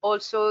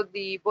 also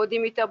the body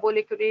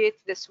metabolic rate,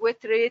 the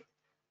sweat rate,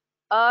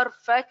 are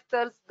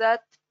factors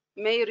that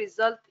may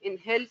result in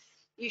health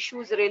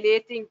issues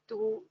relating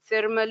to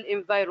thermal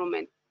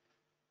environment.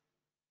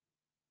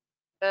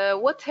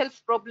 What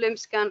health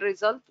problems can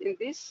result in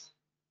this?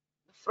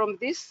 From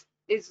this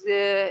is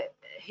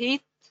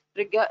heat,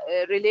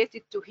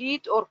 related to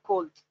heat or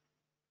cold.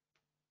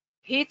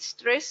 Heat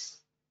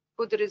stress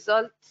could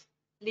result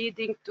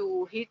leading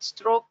to heat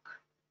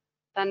stroke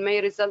and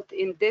may result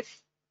in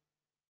death.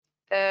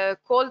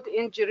 Cold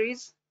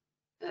injuries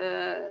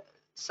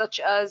such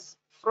as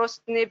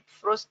frost nip,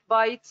 frost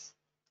bites,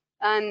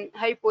 and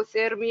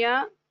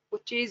hypothermia,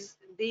 which is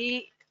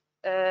the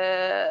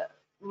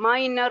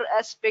minor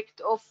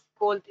aspect of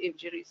cold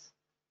injuries.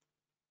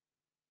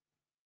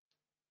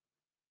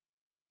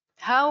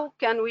 How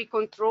can we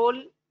control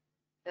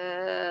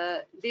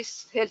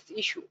this health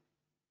issue?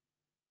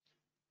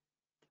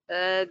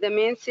 The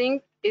main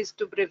thing is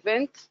to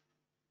prevent.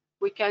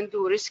 We can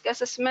do risk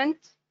assessment.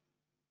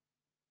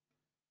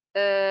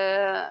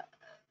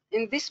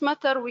 In this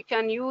matter, we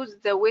can use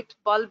the wet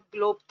bulb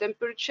globe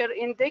temperature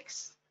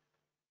index.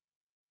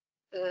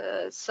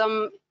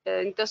 Some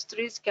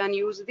industries can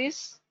use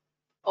this.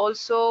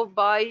 Also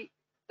by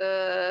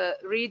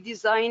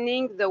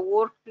redesigning the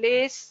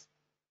workplace,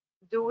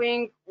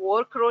 doing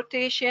work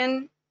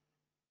rotation,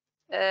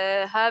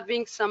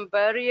 having some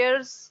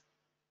barriers,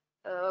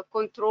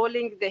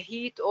 controlling the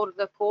heat or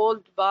the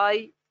cold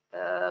by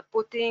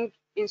putting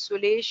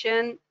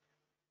insulation,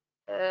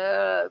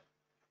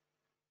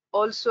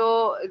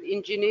 also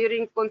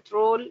engineering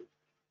control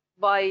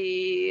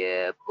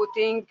by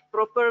putting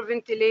proper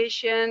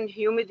ventilation,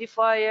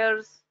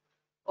 humidifiers,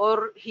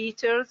 or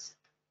heaters.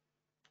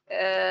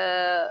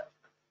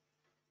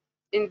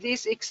 In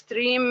this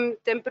extreme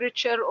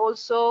temperature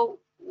also,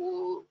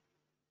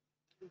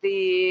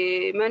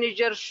 the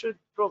manager should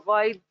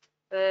provide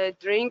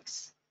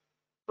drinks,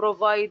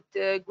 provide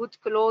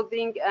good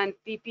clothing and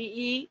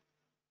PPE,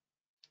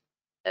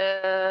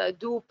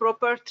 do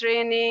proper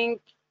training,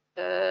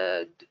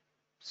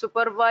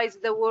 supervise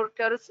the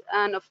workers,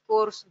 and of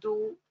course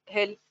do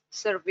health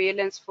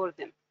surveillance for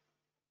them.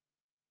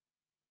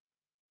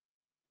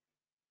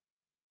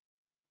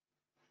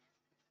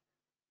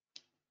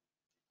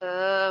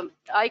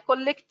 I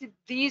collected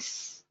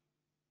these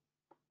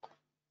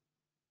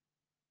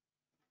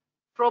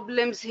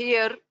problems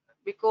here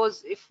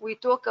because if we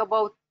talk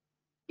about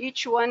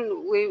each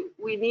one,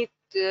 we need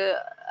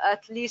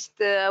at least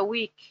a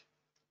week.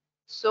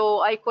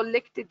 So I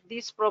collected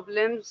these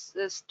problems: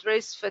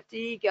 stress,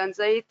 fatigue,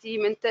 anxiety,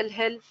 mental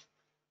health,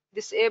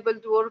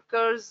 disabled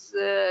workers,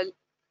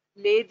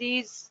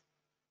 ladies,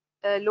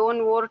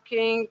 lone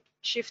working,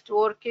 shift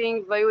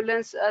working,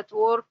 violence at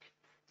work,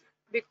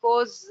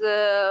 because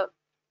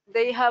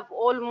they have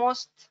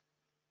almost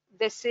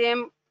the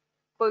same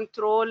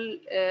control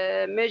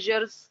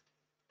measures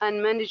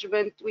and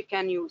management we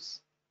can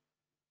use.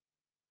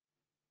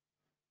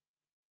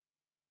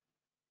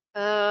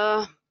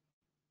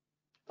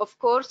 Of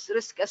course,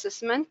 risk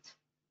assessment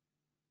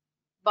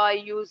by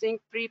using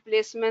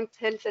pre-placement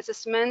health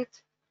assessment,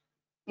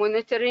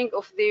 monitoring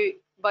of the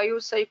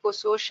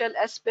biopsychosocial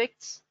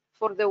aspects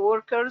for the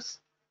workers,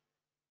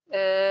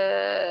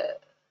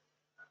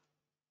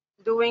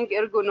 doing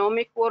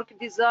ergonomic work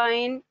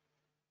design,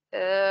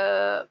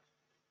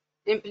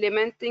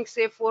 implementing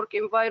safe work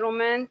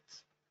environment,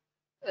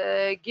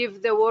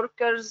 give the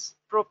workers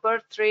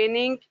proper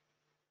training,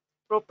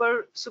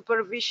 proper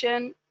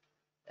supervision,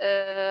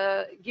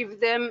 give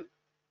them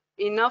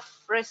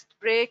enough rest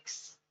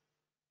breaks,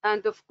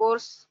 and of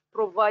course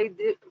provide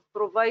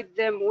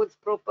them with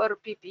proper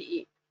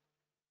PPE.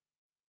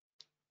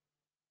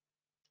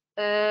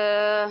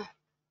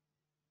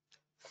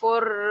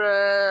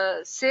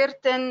 For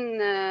certain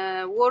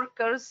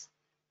workers,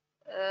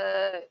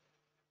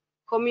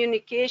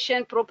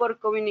 proper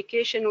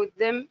communication with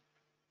them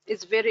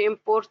is very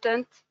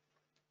important.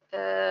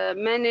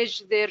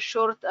 Manage their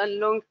short and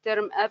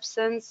long-term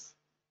absence.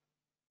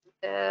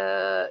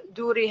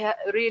 Do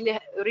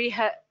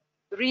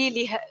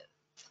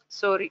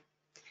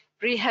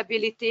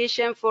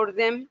rehabilitation for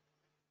them.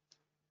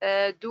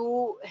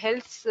 Do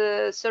health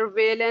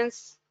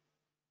surveillance.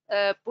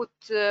 Put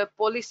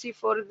policy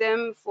for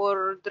them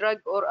for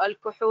drug or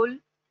alcohol.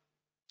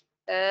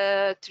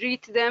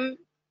 Treat them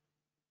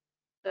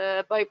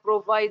by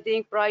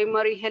providing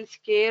primary health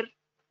care.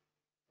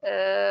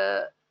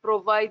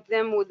 Provide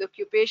them with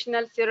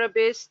occupational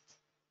therapists.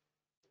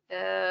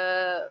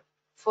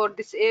 For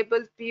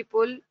disabled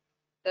people,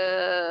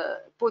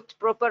 put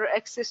proper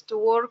access to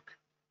work,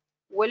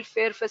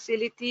 welfare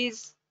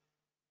facilities,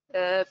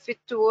 fit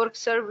to work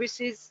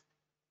services,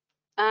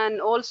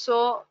 and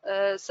also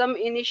some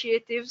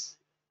initiatives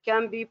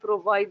can be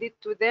provided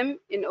to them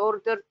in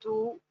order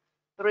to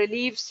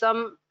relieve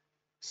some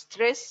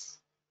stress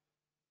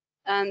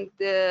and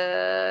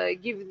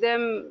give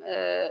them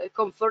a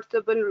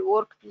comfortable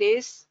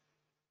workplace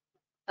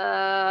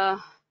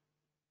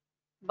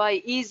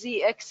by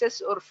easy access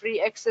or free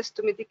access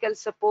to medical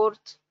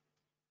support,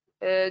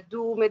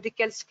 do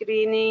medical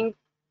screening,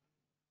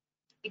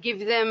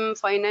 give them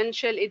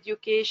financial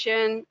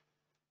education,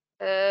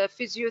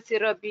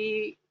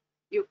 physiotherapy.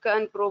 You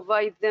can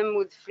provide them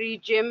with free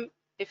gym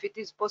if it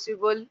is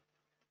possible,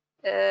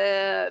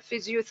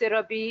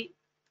 physiotherapy.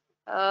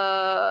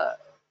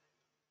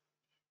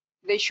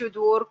 They should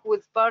work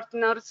with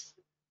partners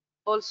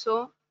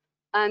also,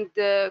 and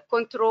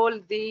control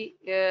the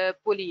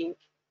bullying.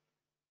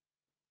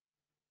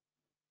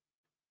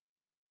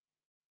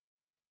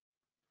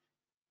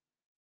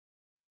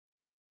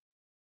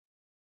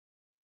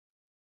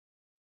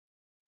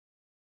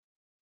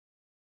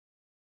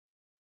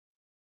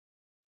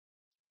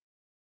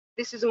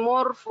 This is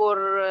more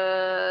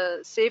for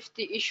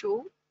safety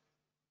issue.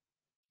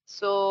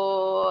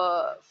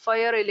 So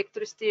fire,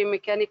 electricity,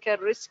 mechanical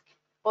risk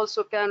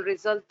also can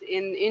result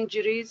in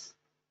injuries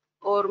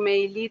or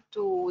may lead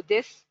to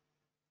death.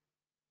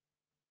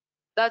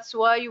 That's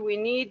why we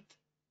need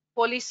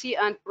policy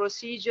and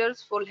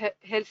procedures for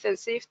health and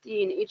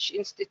safety in each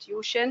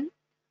institution.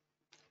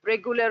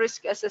 Regular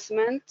risk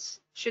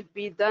assessments should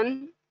be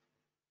done.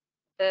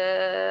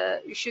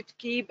 You should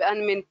keep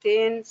and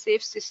maintain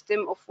safe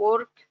system of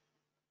work,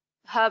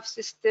 have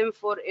system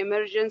for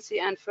emergency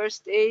and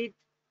first aid,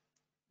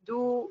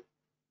 do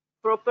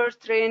proper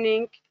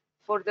training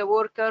for the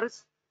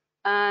workers,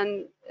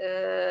 and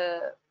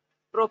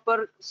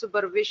proper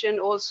supervision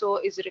also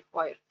is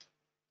required.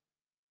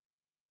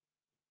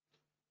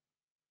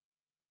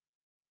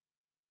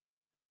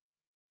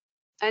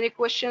 Any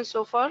questions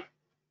so far?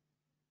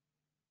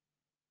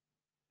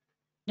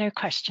 No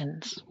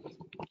questions.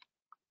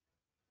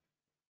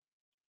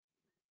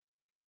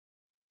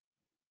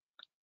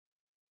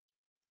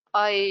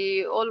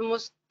 I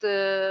almost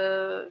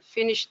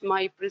finished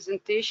my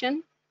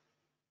presentation.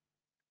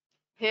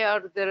 Here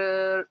are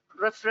the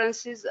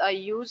references I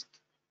used: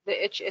 the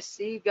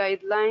HSC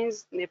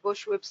guidelines,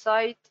 NEBOSH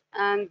website,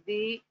 and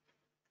the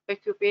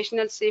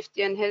Occupational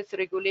Safety and Health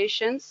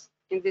Regulations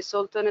in the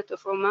Sultanate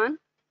of Oman.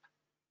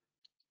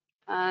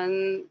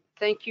 And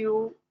thank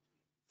you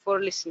for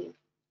listening.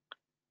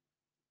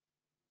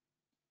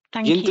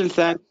 Thank Gentle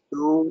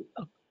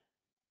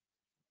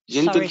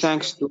you.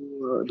 thanks to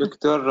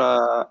Dr.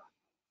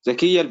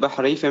 Zakiya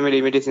Al-Bahri,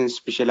 Family Medicine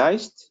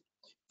Specialist.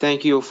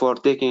 Thank you for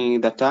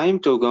taking the time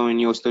to go in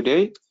news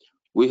today.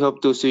 We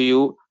hope to see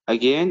you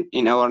again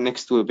in our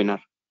next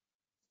webinar.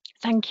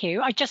 Thank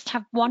you. I just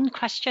have one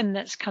question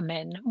that's come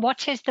in.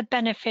 What is the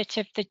benefit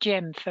of the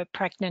gym for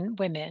pregnant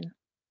women?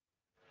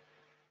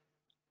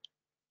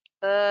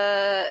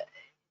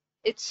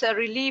 It's a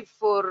relief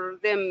for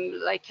them,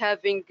 like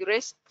having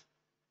rest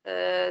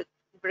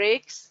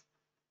breaks.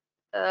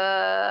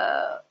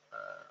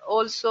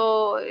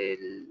 Also,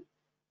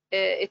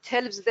 it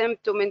helps them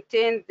to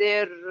maintain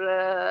their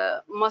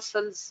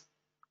muscles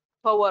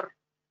power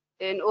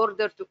in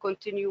order to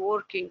continue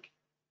working.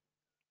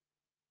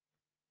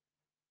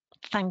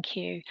 Thank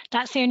you.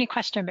 That's the only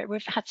question, but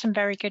we've had some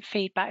very good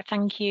feedback.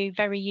 Thank you.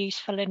 Very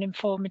useful and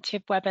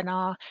informative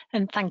webinar,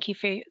 and thank you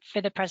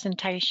for the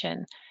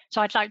presentation.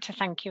 So I'd like to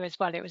thank you as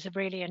well. It was a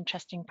really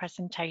interesting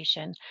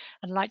presentation.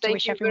 I'd like to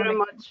wish everyone. Thank you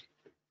very much.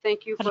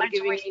 Thank you for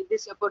giving me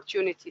this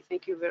opportunity.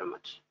 Thank you very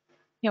much.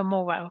 You're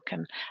more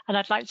welcome. And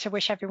I'd like to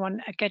wish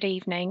everyone a good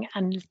evening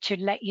and to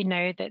let you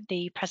know that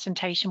the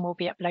presentation will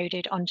be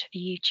uploaded onto the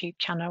YouTube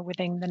channel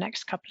within the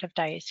next couple of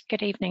days.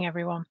 Good evening,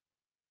 everyone.